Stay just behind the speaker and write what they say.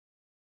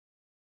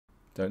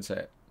Don't say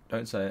it.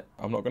 Don't say it.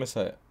 I'm not going to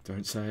say it.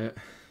 Don't say it.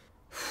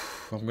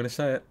 I'm going to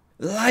say it.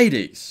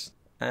 Ladies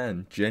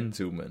and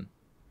gentlemen.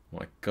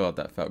 My God,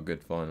 that felt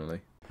good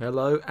finally.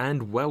 Hello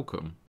and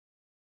welcome.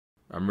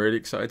 I'm really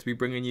excited to be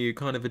bringing you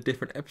kind of a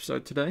different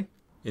episode today.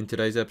 In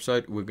today's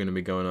episode, we're going to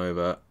be going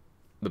over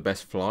the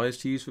best flyers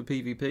to use for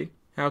PvP,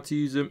 how to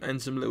use them,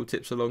 and some little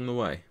tips along the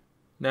way.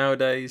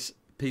 Nowadays,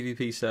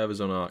 PvP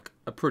servers on Ark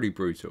are pretty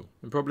brutal,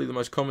 and probably the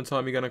most common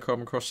time you're going to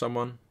come across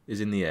someone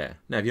is in the air.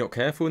 Now, if you're not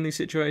careful in these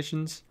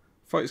situations,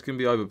 fights can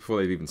be over before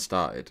they've even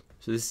started.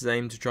 So this is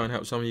aimed to try and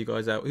help some of you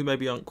guys out who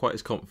maybe aren't quite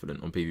as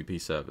confident on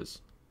PvP servers.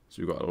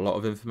 So we've got a lot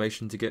of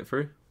information to get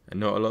through, and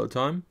not a lot of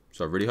time,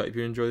 so I really hope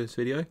you enjoy this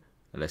video,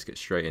 and let's get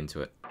straight into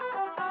it.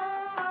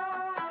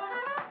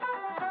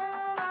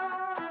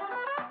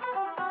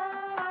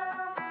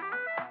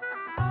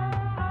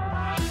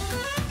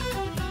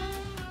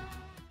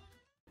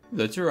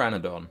 The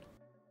Pteranodon.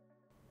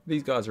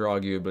 These guys are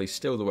arguably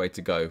still the way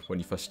to go when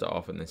you first start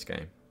off in this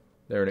game.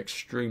 They're an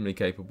extremely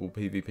capable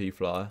PvP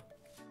flyer.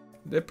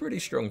 They're pretty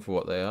strong for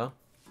what they are.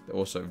 They're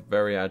also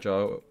very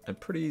agile and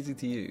pretty easy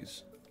to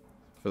use.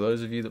 For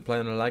those of you that play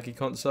on a laggy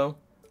console,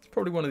 it's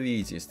probably one of the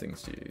easiest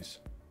things to use.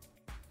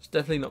 It's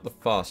definitely not the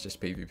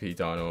fastest PvP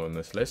dino on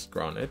this list,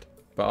 granted,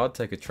 but I'd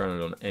take a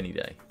Pteranodon any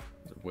day.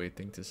 It's a weird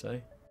thing to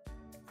say.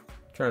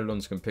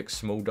 Pteranodons can pick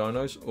small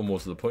dinos, or more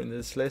to the point of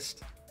this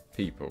list,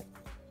 people.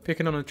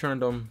 Picking on a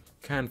Pteranodon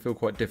can feel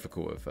quite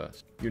difficult at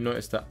first. You'll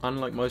notice that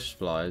unlike most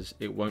flyers,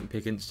 it won't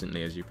pick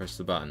instantly as you press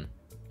the button.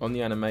 On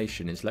the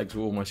animation, his legs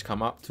will almost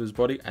come up to his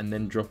body and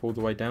then drop all the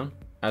way down.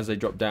 As they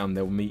drop down,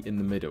 they'll meet in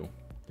the middle.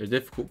 The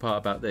difficult part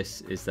about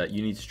this is that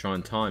you need to try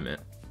and time it,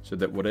 so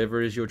that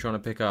whatever it is you're trying to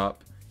pick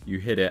up, you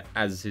hit it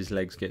as his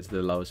legs get to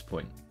the lowest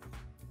point.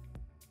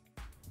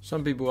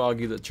 Some people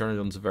argue that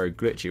Pteranodons are very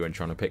glitchy when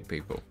trying to pick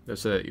people. They'll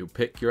say that you'll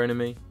pick your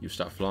enemy, you'll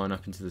start flying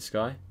up into the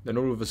sky, then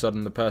all of a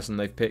sudden the person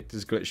they've picked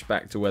is glitched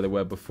back to where they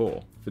were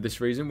before. For this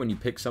reason, when you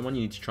pick someone,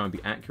 you need to try and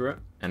be accurate,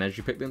 and as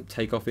you pick them,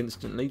 take off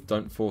instantly,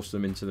 don't force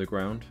them into the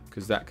ground,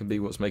 because that can be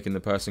what's making the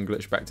person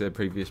glitch back to their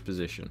previous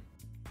position.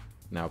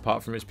 Now,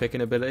 apart from its picking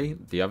ability,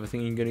 the other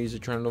thing you're going to use a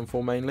Pteranodon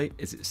for mainly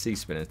is its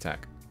C-spin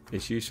attack.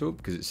 It's useful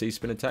because its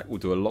C-spin attack will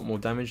do a lot more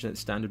damage than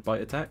its standard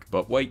bite attack,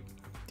 but wait,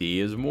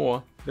 there's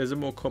more. There's a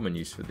more common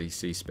use for these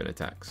C-spin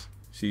attacks.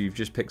 So you've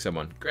just picked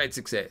someone, great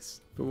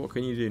success. But what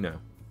can you do now?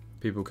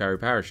 People carry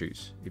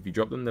parachutes. If you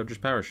drop them, they'll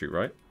just parachute,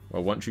 right?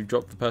 Well, once you've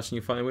dropped the person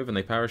you're fighting with and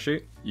they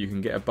parachute, you can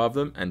get above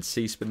them and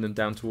C-spin them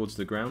down towards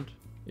the ground.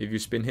 If your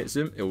spin hits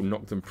them, it will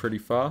knock them pretty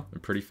far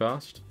and pretty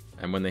fast.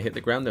 And when they hit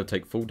the ground, they'll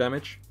take full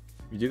damage.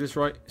 If you do this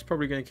right, it's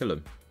probably going to kill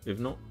them. If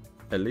not,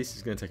 at least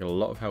it's going to take a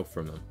lot of health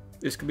from them.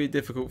 This can be a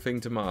difficult thing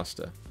to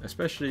master,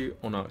 especially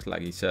on Ark's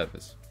laggy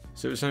servers.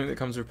 So it's something that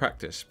comes with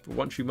practice, but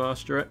once you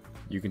master it,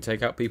 you can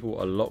take out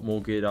people a lot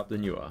more geared up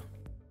than you are.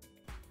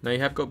 Now you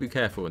have got to be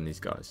careful in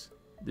these guys.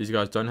 These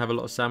guys don't have a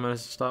lot of stamina to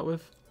start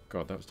with.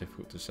 God, that was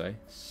difficult to say.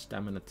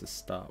 Stamina to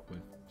start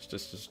with.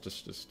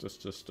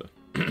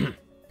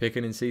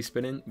 Picking and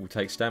C-spinning will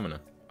take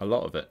stamina. A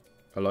lot of it.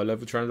 A low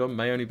level Pteranodon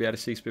may only be able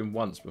to C-spin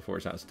once before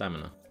it's out of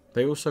stamina.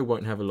 They also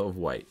won't have a lot of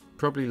weight,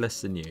 probably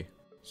less than you.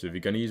 So if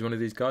you're going to use one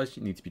of these guys,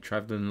 you need to be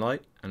travelling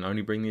light and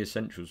only bring the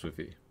essentials with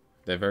you.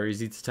 They're very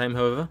easy to tame,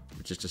 however,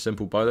 with just a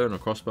simple bowler and a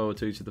crossbow or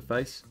two to the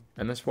face,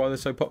 and that's why they're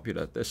so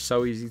popular. They're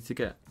so easy to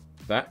get.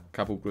 That,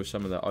 coupled with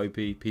some of their OP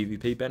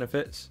PvP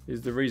benefits,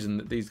 is the reason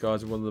that these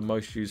guys are one of the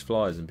most used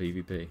flyers in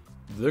PvP.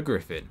 The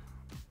Griffin.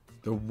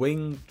 The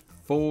winged,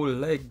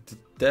 four-legged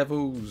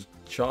devil's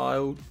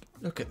child.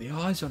 Look at the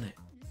eyes on it.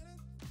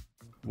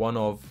 One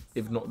of,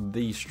 if not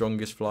the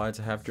strongest flyer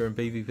to have during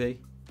PvP.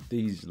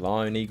 These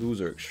lion eagles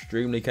are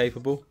extremely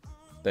capable.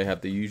 They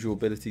have the usual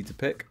ability to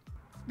pick.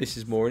 This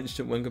is more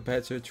instant when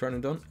compared to a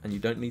Pteranodon, and you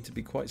don't need to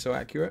be quite so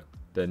accurate.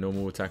 Their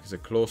normal attack is a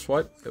claw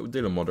swipe. It will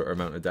deal a moderate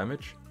amount of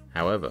damage.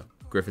 However,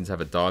 Griffins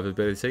have a dive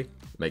ability,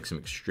 makes them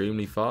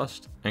extremely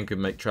fast, and can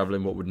make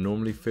travelling what would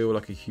normally feel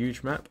like a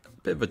huge map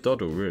a bit of a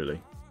doddle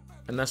really.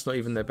 And that's not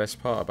even their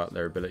best part about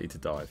their ability to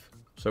dive.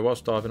 So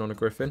whilst diving on a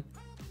Griffin,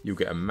 you'll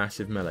get a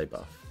massive melee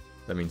buff.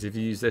 That means if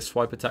you use this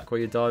swipe attack while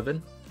you're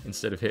diving,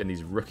 instead of hitting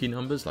these rookie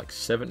numbers like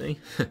 70,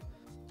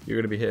 you're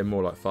going to be hitting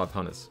more like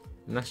 500s.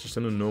 And that's just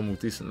on a normal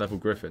decent level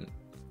Griffin.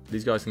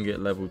 These guys can get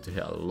leveled to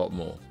hit a lot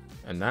more.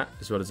 And that,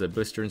 as well as their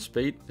blistering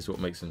speed, is what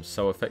makes them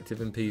so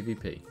effective in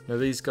PvP. Now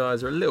these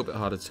guys are a little bit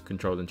harder to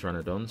control than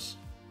Pteranodons.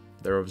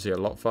 They're obviously a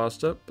lot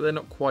faster, but they're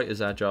not quite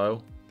as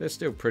agile. They're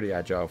still pretty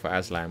agile for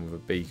Aslan with a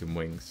beak and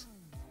wings.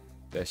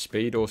 Their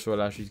speed also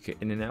allows you to get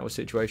in and out of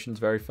situations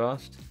very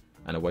fast,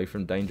 and away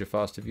from danger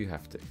fast if you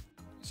have to.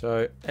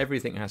 So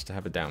everything has to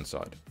have a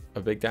downside.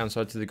 A big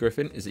downside to the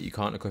Griffin is that you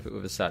can't equip it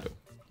with a saddle.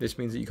 This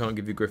means that you can't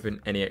give your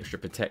Griffin any extra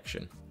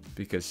protection,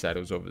 because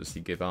saddles obviously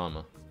give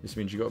armour. This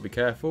means you've got to be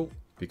careful,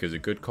 because a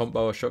good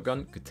combo or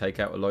shotgun could take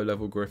out a low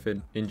level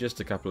Griffin in just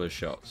a couple of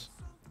shots.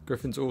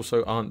 Griffins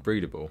also aren't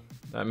breedable.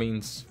 That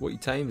means what you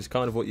tame is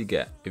kind of what you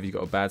get. If you've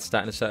got a bad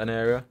stat in a certain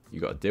area,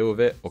 you've got to deal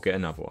with it or get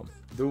another one.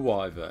 The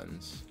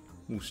Wyverns.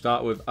 We'll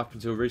start with, up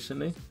until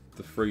recently,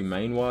 the three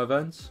main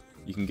Wyverns.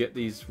 You can get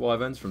these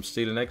wyverns from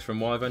stealing eggs from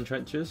wyvern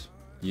trenches.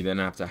 You then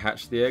have to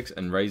hatch the eggs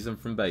and raise them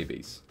from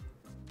babies.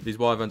 These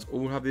wyverns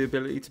all have the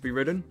ability to be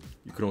ridden.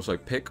 You can also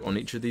pick on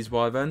each of these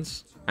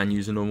wyverns and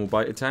use a normal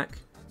bite attack,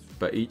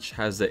 but each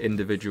has their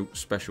individual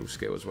special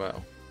skill as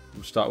well.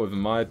 We'll start with, in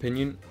my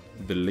opinion,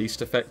 the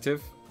least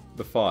effective,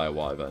 the fire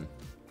wyvern.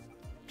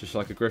 Just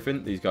like a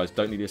griffin, these guys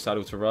don't need a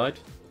saddle to ride.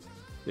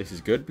 This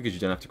is good because you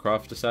don't have to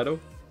craft a saddle,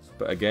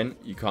 but again,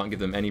 you can't give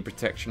them any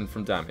protection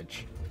from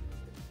damage.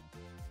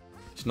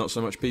 It's not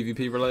so much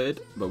PvP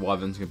related, but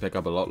wyverns can pick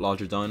up a lot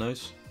larger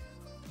dinos.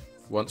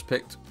 Once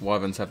picked,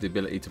 wyverns have the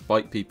ability to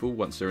bite people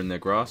once they're in their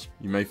grasp.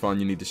 You may find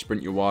you need to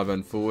sprint your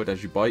wyvern forward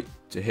as you bite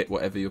to hit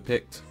whatever you're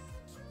picked.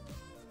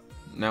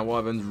 Now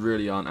wyverns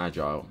really aren't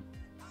agile,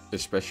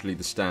 especially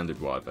the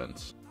standard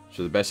wyverns.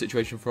 So the best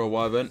situation for a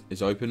wyvern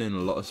is open in a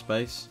lot of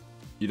space.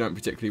 You don't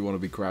particularly want to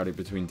be crowded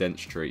between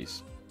dense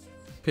trees.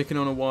 Picking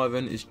on a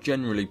wyvern is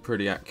generally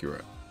pretty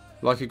accurate.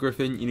 Like a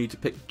griffin, you need to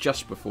pick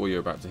just before you're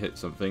about to hit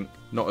something,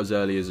 not as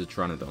early as a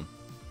pteranodon.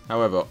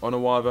 However, on a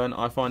wyvern,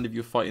 I find if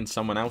you're fighting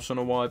someone else on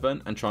a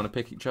wyvern and trying to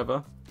pick each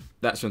other,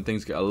 that's when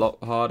things get a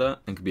lot harder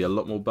and can be a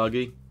lot more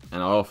buggy,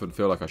 and I often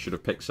feel like I should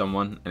have picked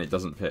someone and it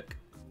doesn't pick.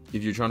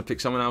 If you're trying to pick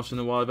someone else in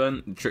a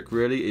wyvern, the trick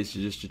really is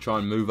just to try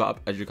and move up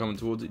as you're coming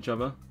towards each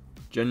other.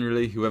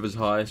 Generally, whoever's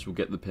highest will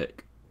get the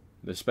pick.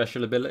 The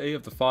special ability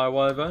of the fire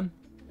wyvern?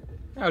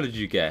 How did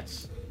you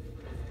guess?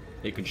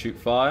 It can shoot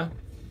fire.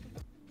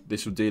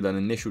 This will deal an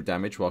initial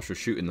damage whilst you're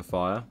shooting the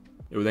fire.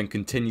 It will then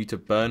continue to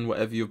burn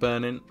whatever you're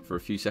burning for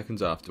a few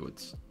seconds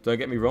afterwards. Don't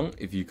get me wrong,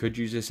 if you could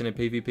use this in a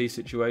PvP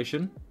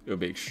situation, it would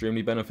be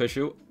extremely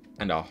beneficial,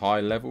 and a high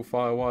level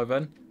fire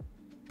wyvern,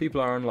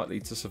 people are unlikely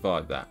to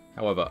survive that.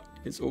 However,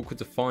 it's awkward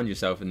to find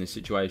yourself in this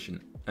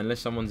situation unless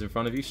someone's in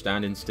front of you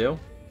standing still,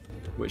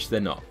 which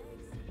they're not.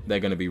 They're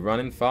going to be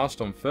running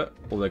fast on foot,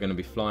 or they're going to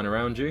be flying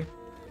around you,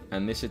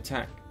 and this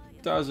attack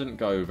doesn't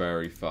go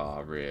very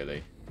far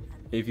really.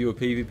 If you were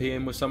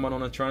PvPing with someone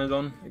on a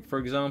pteranodon, for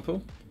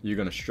example, you're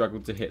going to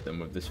struggle to hit them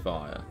with this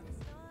fire.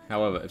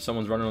 However, if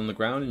someone's running on the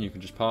ground and you can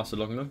just pass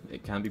along them,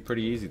 it can be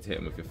pretty easy to hit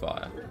them with your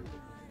fire.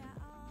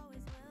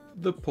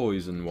 The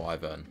poison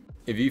wyvern.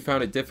 If you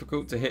found it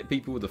difficult to hit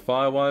people with the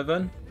fire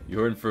wyvern,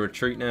 you're in for a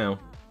treat now.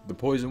 The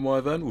poison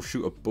wyvern will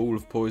shoot a ball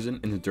of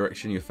poison in the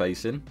direction you're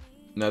facing.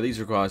 Now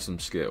these require some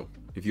skill.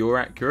 If you're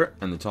accurate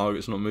and the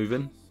target's not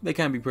moving, they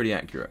can be pretty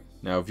accurate.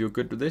 Now if you're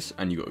good with this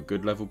and you've got a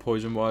good level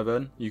poison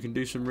wyvern, you can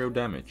do some real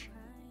damage.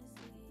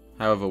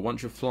 However,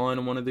 once you're flying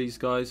on one of these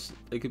guys,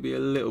 they could be a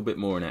little bit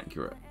more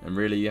inaccurate, and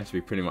really you have to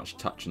be pretty much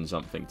touching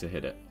something to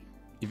hit it.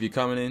 If you're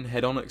coming in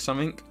head on at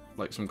something,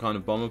 like some kind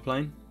of bomber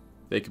plane,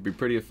 they could be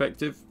pretty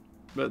effective,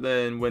 but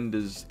then when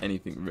does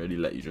anything really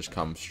let you just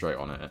come straight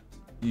on at it?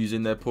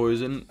 Using their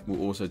poison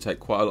will also take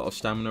quite a lot of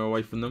stamina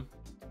away from them.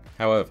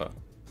 However,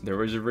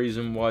 there is a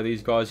reason why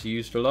these guys are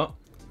used a lot,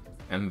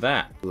 and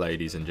that,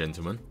 ladies and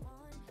gentlemen,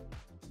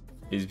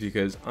 is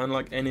because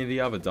unlike any of the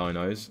other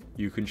dinos,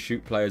 you can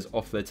shoot players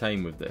off their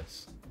tame with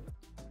this.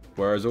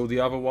 Whereas all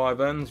the other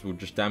wyverns will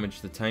just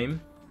damage the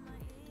tame,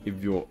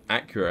 if you're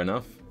accurate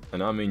enough,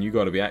 and I mean you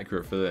got to be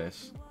accurate for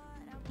this,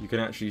 you can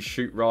actually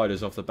shoot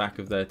riders off the back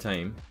of their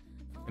tame,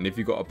 and if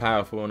you've got a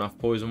powerful enough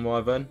poison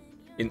wyvern,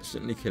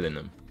 instantly killing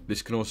them.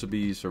 This can also be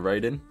used for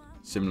raiding,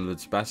 similar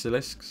to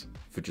basilisks,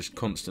 for just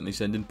constantly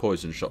sending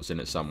poison shots in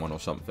at someone or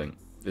something.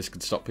 This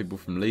could stop people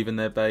from leaving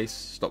their base,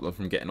 stop them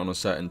from getting on a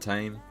certain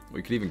tame, or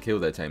you could even kill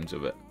their tames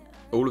with it.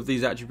 All of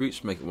these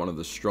attributes make it one of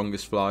the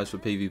strongest flyers for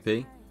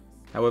PvP.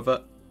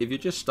 However, if you're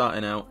just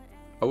starting out,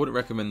 I wouldn't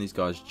recommend these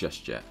guys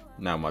just yet.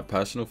 Now my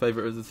personal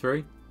favourite of the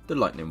three, the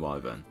lightning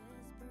wyvern.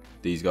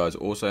 These guys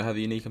also have a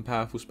unique and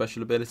powerful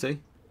special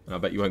ability, and I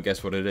bet you won't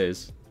guess what it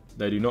is.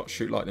 They do not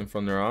shoot lightning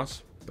from their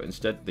arse, but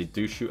instead they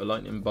do shoot a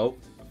lightning bolt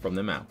from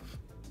their mouth.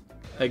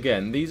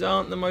 Again, these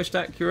aren't the most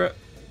accurate.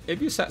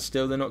 If you're sat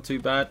still, they're not too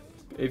bad.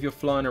 If you're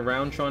flying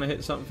around trying to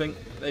hit something,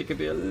 they could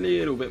be a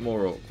little bit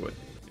more awkward.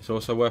 It's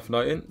also worth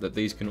noting that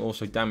these can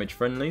also damage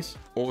friendlies.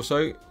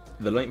 Also,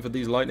 the length of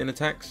these lightning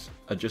attacks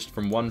are just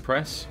from one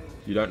press.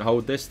 You don't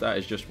hold this, that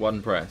is just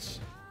one press.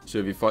 So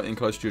if you're fighting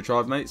close to your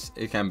tribe mates,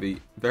 it can be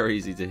very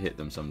easy to hit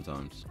them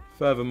sometimes.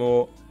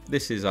 Furthermore,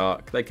 this is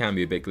Arc, they can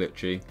be a bit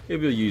glitchy.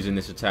 If you're using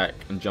this attack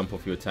and jump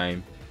off your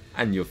tame,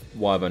 and your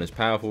wyvern is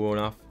powerful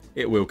enough,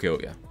 it will kill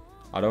you.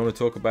 I don't want to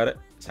talk about it,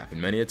 it's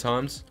happened many a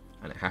times,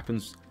 and it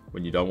happens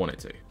when you don't want it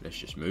to. Let's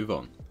just move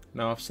on.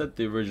 Now I've said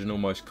the original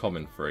most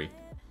common three,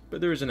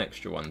 but there is an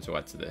extra one to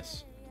add to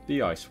this.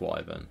 The Ice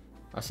Wyvern.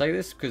 I say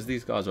this because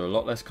these guys are a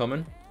lot less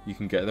common. You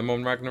can get them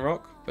on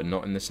Ragnarok, but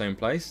not in the same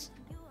place.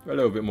 They're a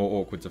little bit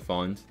more awkward to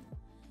find.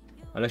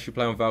 Unless you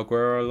play on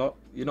Valguera a lot,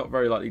 you're not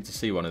very likely to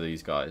see one of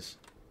these guys.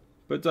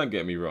 But don't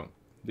get me wrong,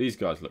 these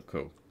guys look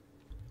cool.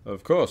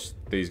 Of course,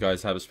 these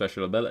guys have a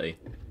special ability.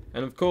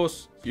 And of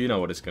course, you know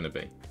what it's going to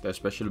be. Their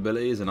special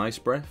ability is an Ice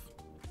Breath.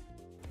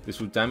 This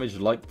will damage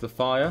like the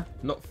fire,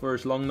 not for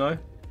as long though.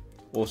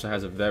 Also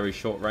has a very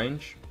short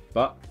range,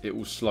 but it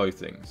will slow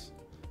things.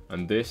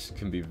 And this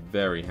can be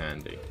very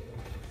handy.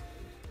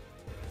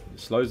 It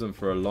slows them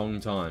for a long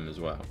time as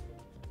well.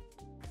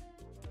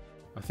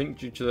 I I think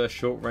due to their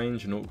short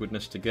range and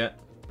awkwardness to get,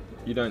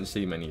 you don't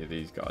see many of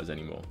these guys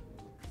anymore.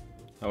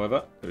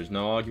 However, there is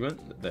no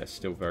argument that they're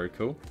still very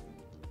cool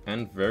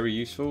and very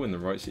useful in the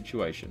right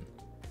situation.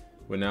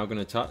 We're now going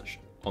to touch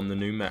on the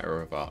new meta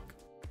of Ark,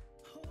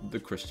 the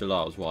Crystal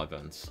Isles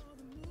Wyverns.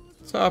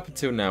 So up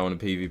until now on a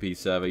PvP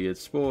server, you'd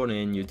spawn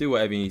in, you'd do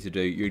whatever you need to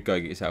do, you'd go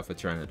get yourself a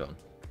Pteranodon.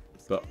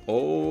 But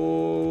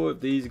all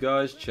of these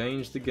guys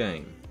changed the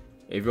game.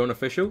 If you're on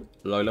official,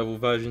 low level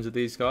versions of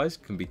these guys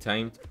can be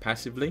tamed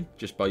passively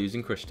just by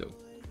using Crystal.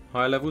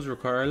 Higher levels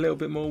require a little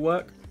bit more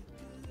work.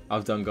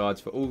 I've done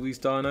guides for all these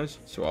dinos,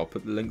 so I'll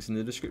put the links in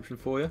the description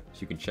for you,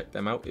 so you can check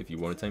them out if you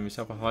want to tame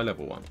yourself a high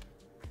level one.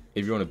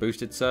 If you're on a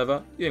boosted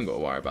server, you ain't got to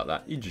worry about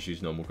that, you just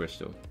use normal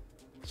Crystal.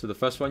 So the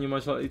first one you're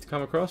most likely to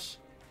come across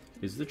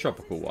is the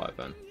Tropical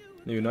Wyvern.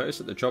 Now you'll notice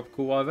that the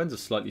Tropical Wyverns are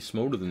slightly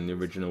smaller than the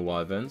original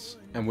Wyverns,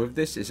 and with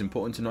this it's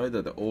important to know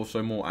that they're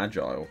also more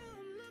agile.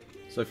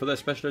 So for their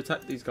special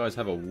attack, these guys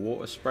have a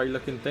water spray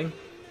looking thing.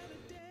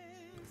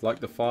 Like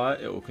the fire,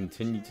 it will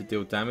continue to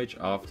deal damage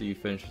after you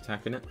finish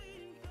attacking it.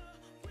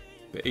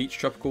 But each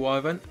Tropical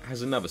Wyvern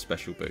has another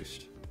special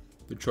boost.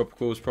 The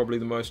Tropical is probably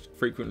the most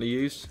frequently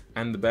used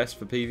and the best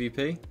for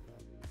PvP.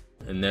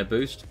 And their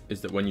boost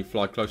is that when you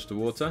fly close to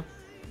water,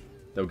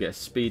 they'll get a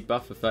speed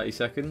buff for 30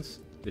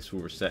 seconds. This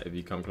will reset if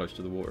you come close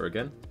to the water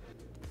again.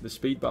 The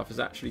speed buff is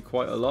actually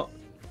quite a lot.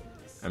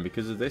 And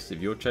because of this, if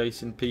you're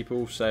chasing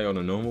people, say on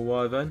a normal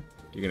Wyvern,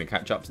 you're going to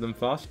catch up to them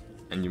fast,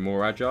 and you're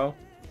more agile,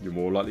 you're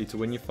more likely to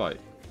win your fight.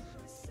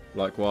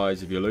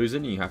 Likewise, if you're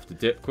losing and you have to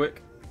dip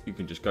quick, you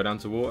can just go down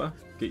to water,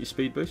 get your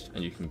speed boost,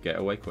 and you can get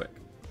away quick.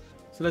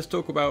 So let's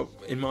talk about,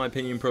 in my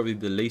opinion, probably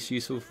the least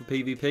useful for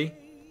PvP,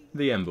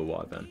 the Ember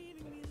Wyvern.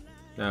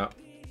 Now,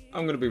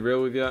 I'm going to be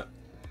real with you.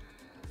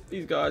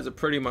 These guys are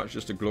pretty much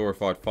just a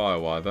glorified fire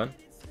wyvern.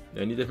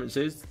 The only difference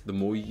is, the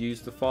more you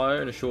use the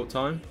fire in a short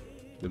time,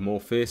 the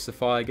more fierce the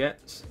fire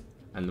gets,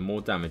 and the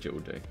more damage it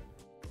will do.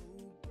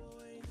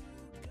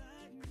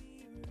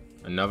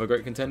 Another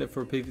great contender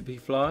for a PvP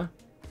flyer,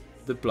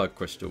 the Blood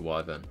Crystal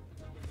Wyvern.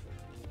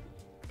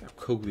 Look how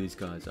cool these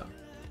guys are.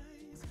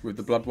 With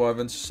the Blood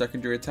Wyvern's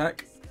secondary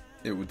attack,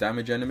 it will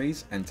damage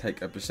enemies and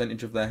take a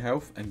percentage of their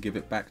health and give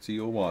it back to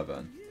your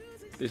wyvern.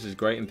 This is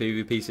great in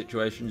PvP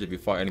situations if you're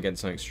fighting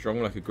against something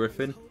strong like a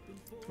griffin,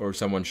 or if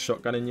someone's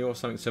shotgunning you or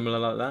something similar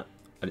like that,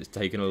 and it's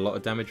taking a lot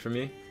of damage from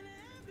you.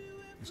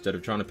 Instead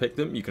of trying to pick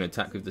them, you can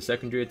attack with the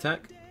secondary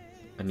attack,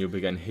 and you'll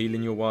begin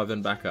healing your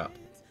wyvern back up.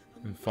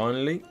 And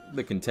finally,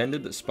 the contender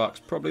that sparks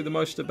probably the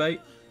most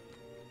debate,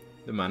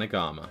 the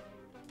Managama.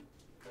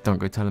 Don't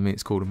go telling me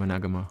it's called a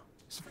Managama.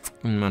 It's a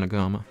fucking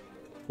Managama.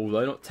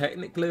 Although not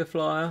technically a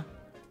flyer,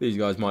 these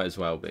guys might as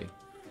well be.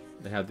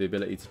 They have the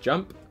ability to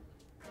jump,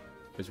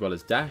 as well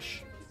as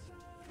dash.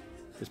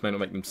 This may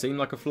not make them seem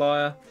like a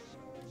flyer,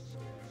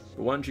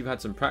 but once you've had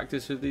some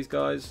practice with these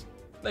guys,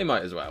 they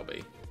might as well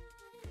be.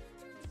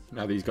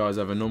 Now these guys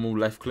have a normal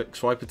left click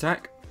swipe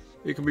attack.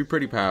 It can be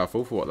pretty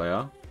powerful for what they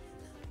are.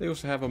 They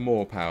also have a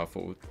more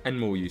powerful and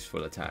more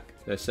useful attack.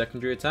 Their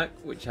secondary attack,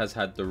 which has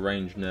had the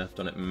range nerfed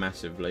on it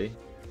massively,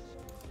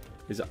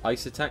 is an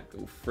ice attack that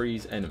will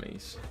freeze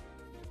enemies.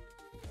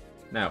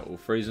 Now it will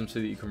freeze them so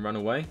that you can run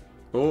away,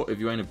 or if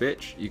you ain't a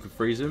bitch, you can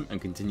freeze them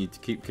and continue to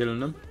keep killing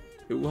them.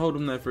 It will hold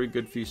them there for a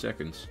good few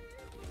seconds.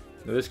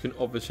 Now this can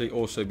obviously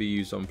also be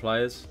used on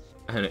players,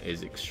 and it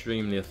is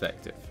extremely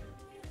effective.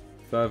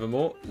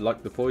 Furthermore,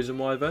 like the Poison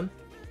Wyvern,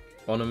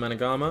 on a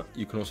Managama,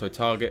 you can also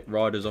target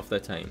riders off their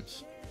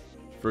tames.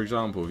 For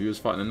example, if you was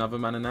fighting another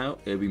mana now,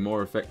 it would be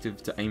more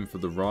effective to aim for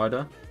the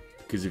rider,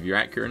 because if you're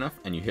accurate enough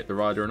and you hit the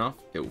rider enough,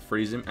 it will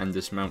freeze him and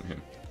dismount him.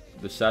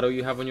 The saddle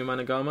you have on your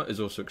Managama is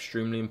also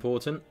extremely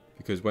important,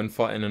 because when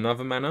fighting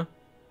another mana,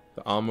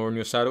 the armor on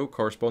your saddle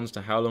corresponds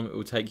to how long it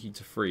will take you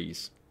to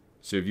freeze.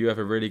 So if you have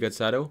a really good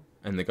saddle,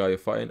 and the guy you're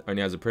fighting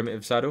only has a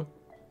primitive saddle,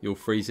 you'll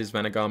freeze his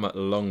Managama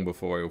long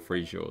before he'll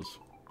freeze yours.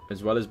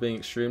 As well as being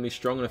extremely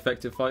strong and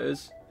effective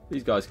fighters,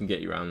 these guys can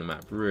get you around the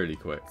map really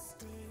quick.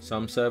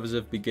 Some servers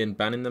have begun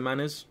banning the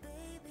manas,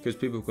 because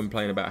people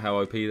complain about how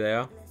OP they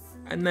are,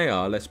 and they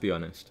are, let's be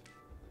honest.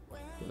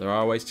 But there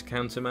are ways to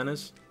counter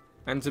manas,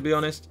 and to be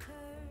honest,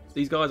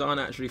 these guys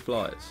aren't actually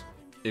flyers.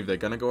 If they're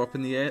going to go up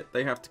in the air,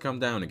 they have to come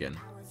down again.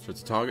 So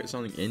to target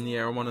something in the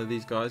air on one of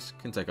these guys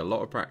can take a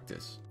lot of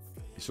practice.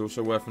 It's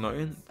also worth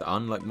noting that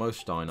unlike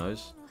most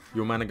dinos,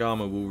 your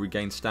Managama will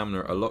regain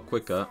stamina a lot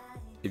quicker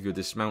if you're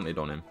dismounted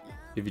on him.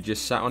 If you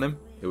just sat on him,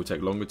 it will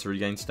take longer to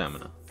regain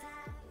stamina.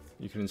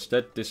 You can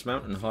instead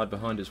dismount and hide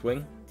behind its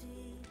wing.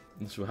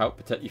 This will help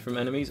protect you from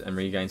enemies and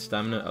regain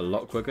stamina a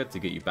lot quicker to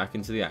get you back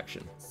into the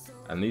action.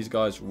 And these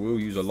guys will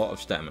use a lot of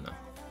stamina.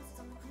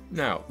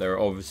 Now, there are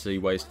obviously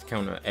ways to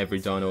counter every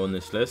dino on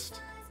this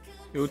list.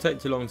 It will take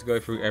too long to go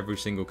through every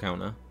single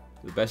counter.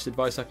 The best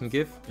advice I can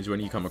give is when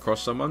you come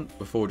across someone,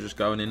 before just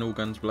going in all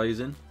guns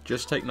blazing,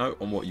 just take note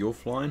on what you're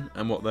flying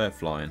and what they're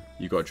flying.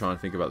 You've got to try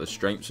and think about the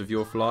strengths of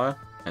your flyer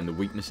and the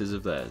weaknesses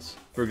of theirs.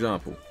 For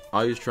example,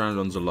 I use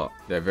Pteranodons a lot.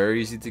 They're very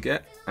easy to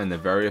get and they're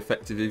very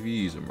effective if you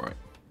use them right.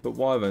 But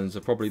wyverns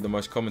are probably the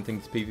most common thing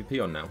to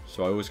PvP on now,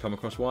 so I always come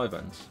across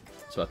wyverns.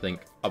 So I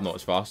think, I'm not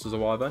as fast as a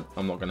wyvern,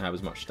 I'm not going to have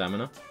as much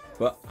stamina,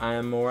 but I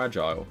am more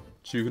agile.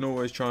 So you can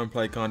always try and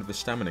play kind of a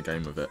stamina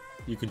game with it.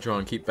 You can try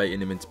and keep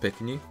baiting him into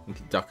picking you, and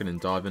keep ducking and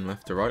diving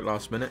left to right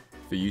last minute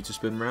for you to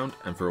spin round,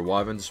 and for a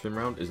wyvern to spin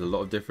round is a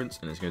lot of difference,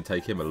 and it's going to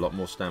take him a lot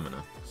more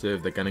stamina. So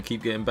if they're going to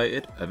keep getting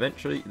baited,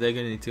 eventually they're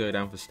going to need to go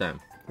down for stam.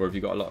 Or if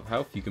you've got a lot of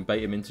health, you can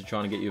bait him into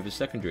trying to get you with a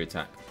secondary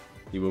attack.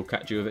 He will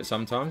catch you with it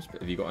sometimes,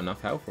 but if you've got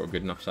enough health or a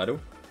good enough saddle,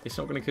 it's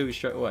not going to kill you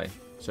straight away.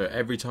 So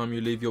every time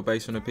you leave your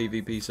base on a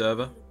PvP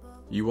server,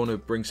 you want to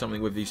bring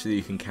something with you so that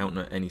you can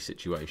counter any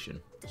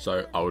situation.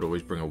 So I would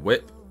always bring a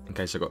whip, in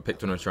case I got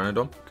picked on a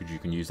Pteranodon, because you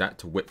can use that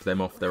to whip them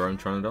off their own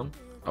Pteranodon.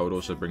 I would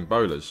also bring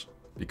bowlers,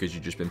 because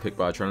you've just been picked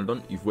by a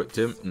Pteranodon, you've whipped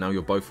him, now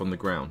you're both on the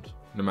ground.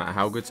 No matter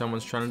how good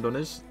someone's Pteranodon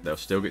is, they'll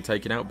still get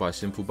taken out by a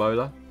simple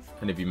bowler,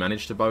 and if you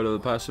manage to bowler the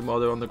person while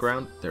they're on the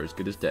ground, they're as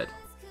good as dead.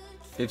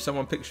 If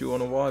someone picks you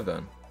on a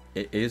wyvern,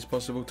 it is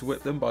possible to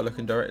whip them by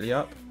looking directly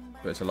up,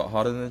 but it's a lot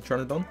harder than a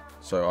Pteranodon,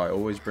 so I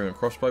always bring a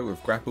crossbow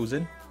with grapples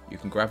in. You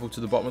can grapple to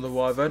the bottom of the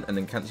wyvern and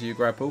then cancel your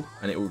grapple,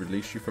 and it will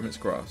release you from its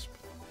grasp.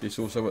 This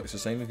also works the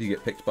same if you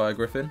get picked by a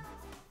griffin.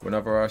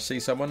 Whenever I see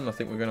someone and I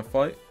think we're going to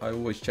fight, I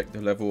always check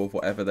the level of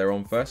whatever they're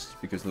on first,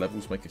 because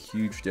levels make a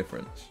huge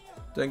difference.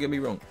 Don't get me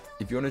wrong,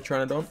 if you're on a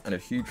Pteranodon and a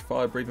huge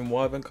fire-breathing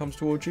wyvern comes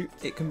towards you,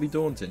 it can be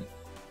daunting.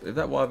 But if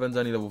that wyvern's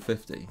only level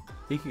 50,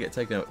 he can get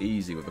taken out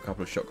easy with a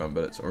couple of shotgun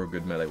bullets or a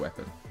good melee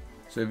weapon.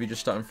 So if you're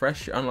just starting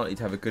fresh, you're unlikely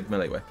to have a good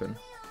melee weapon,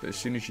 but as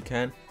soon as you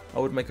can, I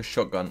would make a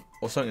shotgun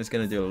or something that's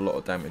going to deal a lot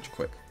of damage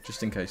quick,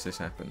 just in case this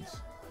happens.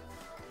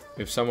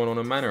 If someone on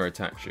a manor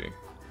attacks you,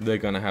 they're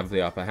going to have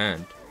the upper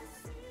hand.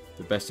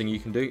 The best thing you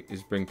can do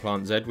is bring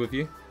Plant Z with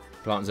you.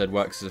 Plant Z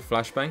works as a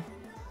flashbang,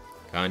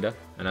 kinda,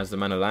 and as the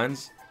manor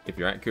lands, if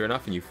you're accurate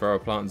enough and you throw a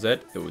Plant Z,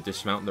 it will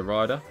dismount the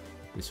rider.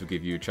 This will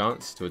give you a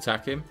chance to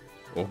attack him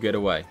or get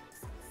away.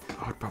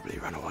 I would probably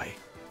run away.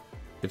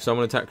 If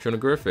someone attacks you on a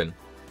griffin,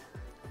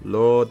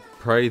 Lord,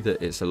 pray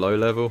that it's a low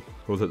level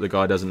or that the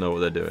guy doesn't know what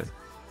they're doing,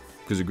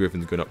 because the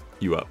griffin's going to knock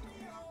you up.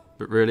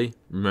 But really,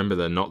 remember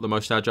they're not the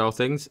most agile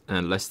things, and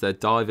unless they're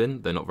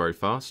diving, they're not very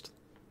fast.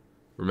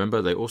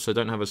 Remember, they also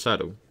don't have a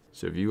saddle,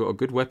 so if you've got a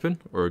good weapon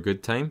or a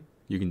good tame,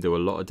 you can do a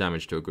lot of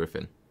damage to a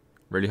griffin.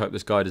 Really hope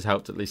this guide has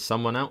helped at least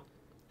someone out.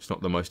 It's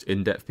not the most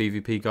in-depth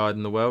PvP guide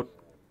in the world,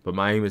 but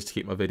my aim is to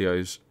keep my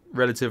videos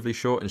relatively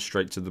short and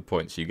straight to the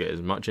point so you get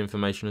as much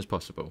information as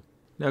possible.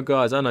 Now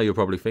guys, I know you're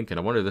probably thinking,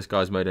 I wonder if this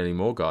guy's made any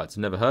more guides.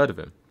 Never heard of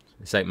him.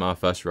 This ain't my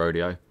first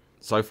rodeo.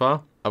 So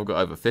far, I've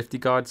got over 50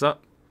 guides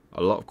up.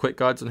 A lot of quick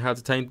guides on how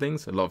to tame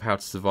things, a lot of how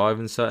to survive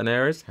in certain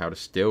areas, how to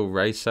still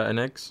raise certain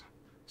eggs.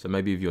 So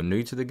maybe if you're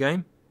new to the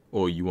game,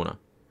 or you want to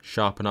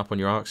sharpen up on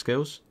your arc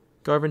skills,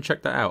 go over and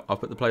check that out. I'll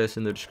put the playlist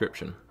in the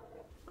description.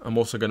 I'm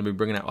also going to be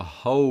bringing out a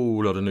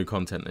whole lot of new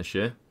content this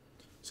year.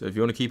 So if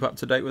you want to keep up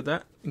to date with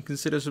that, then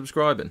consider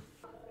subscribing.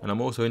 And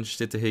I'm also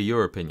interested to hear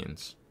your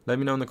opinions. Let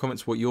me know in the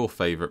comments what your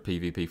favourite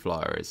PvP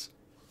flyer is.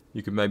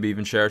 You could maybe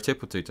even share a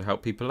tip or two to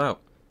help people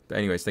out. But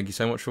anyways, thank you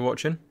so much for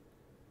watching,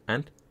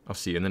 and I'll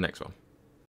see you in the next one.